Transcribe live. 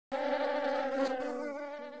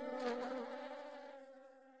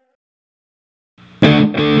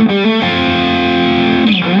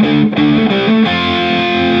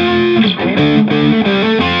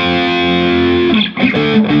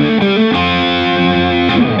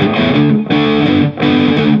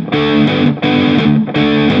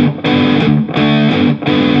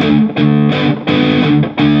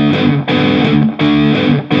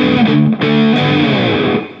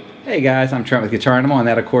guys, I'm Trent with Guitar Animal, and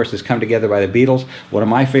that of course is Come Together by the Beatles, one of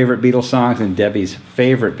my favorite Beatles songs and Debbie's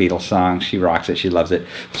favorite Beatles song. She rocks it, she loves it.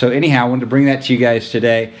 So anyhow, I wanted to bring that to you guys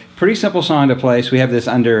today. Pretty simple song to play, so we have this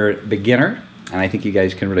under beginner, and I think you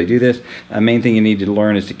guys can really do this. The main thing you need to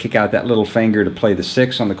learn is to kick out that little finger to play the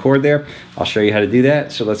 6 on the chord there. I'll show you how to do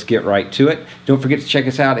that, so let's get right to it. Don't forget to check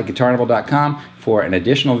us out at guitaranimal.com for an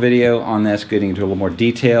additional video on this, getting into a little more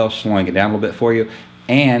detail, slowing it down a little bit for you,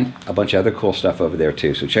 and a bunch of other cool stuff over there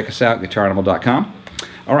too. So check us out, guitaranimal.com.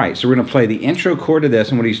 Alright, so we're going to play the intro chord to this,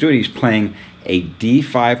 and what he's doing, he's playing a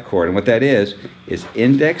D5 chord, and what that is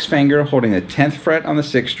index finger holding the 10th fret on the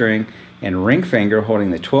 6th string, and ring finger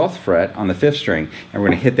holding the 12th fret on the 5th string. And we're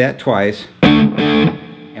going to hit that twice,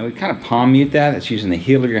 and we kind of palm mute that. It's using the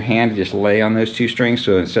heel of your hand to just lay on those two strings,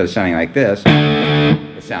 so instead of sounding like this,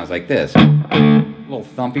 it sounds like this. A little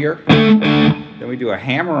thumpier. Then we do a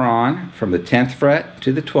hammer on from the 10th fret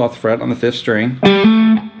to the 12th fret on the 5th string.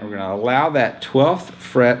 And we're going to allow that 12th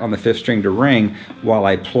fret on the 5th string to ring while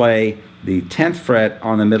I play the 10th fret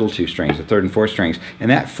on the middle two strings, the 3rd and 4th strings. And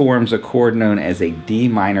that forms a chord known as a D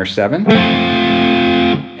minor 7.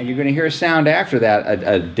 And you're going to hear a sound after that,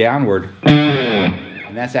 a downward.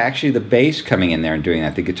 And that's actually the bass coming in there and doing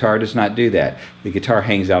that. The guitar does not do that. The guitar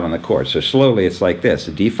hangs out on the chord. So slowly it's like this,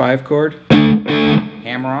 a D5 chord,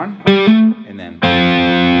 hammer on, and then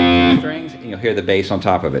strings, and you'll hear the bass on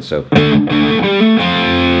top of it. So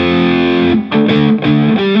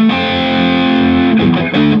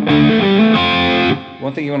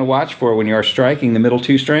one thing you want to watch for when you are striking the middle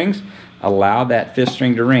two strings, allow that 5th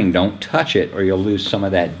string to ring. Don't touch it or you'll lose some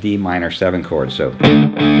of that D minor 7 chord. So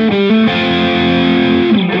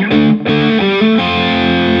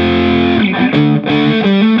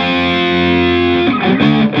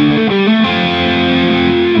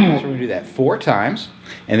that 4 times,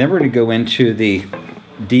 and then we're going to go into the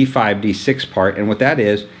D5, D6 part, and what that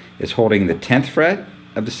is holding the 10th fret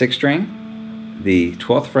of the 6th string, the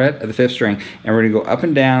 12th fret of the 5th string, and we're going to go up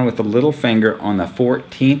and down with the little finger on the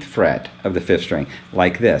 14th fret of the 5th string,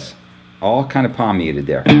 like this. All kind of palm muted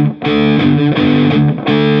there.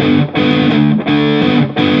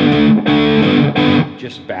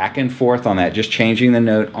 Just back and forth on that, just changing the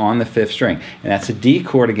note on the 5th string. And that's a D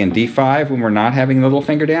chord again, D5 when we're not having the little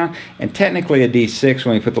finger down, and technically a D6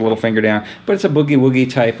 when we put the little finger down, but it's a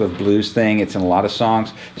boogie-woogie type of blues thing. It's in a lot of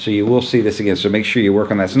songs, so you will see this again, so make sure you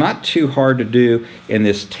work on that. It's not too hard to do in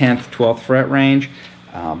this 10th, 12th fret range.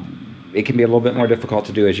 It can be a little bit more difficult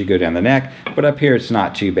to do as you go down the neck, but up here it's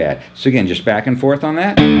not too bad. So again, just back and forth on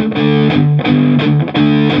that. And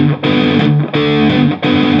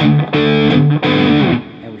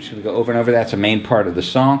we're just going to go over and over. That's a main part of the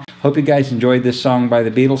song. Hope you guys enjoyed this song by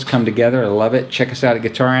the Beatles, Come Together. I love it. Check us out at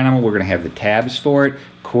Guitar Animal. We're going to have the tabs for it,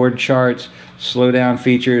 chord charts, slowdown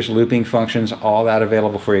features, looping functions, all that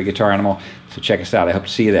available for you at Guitar Animal. So check us out. I hope to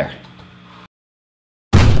see you there.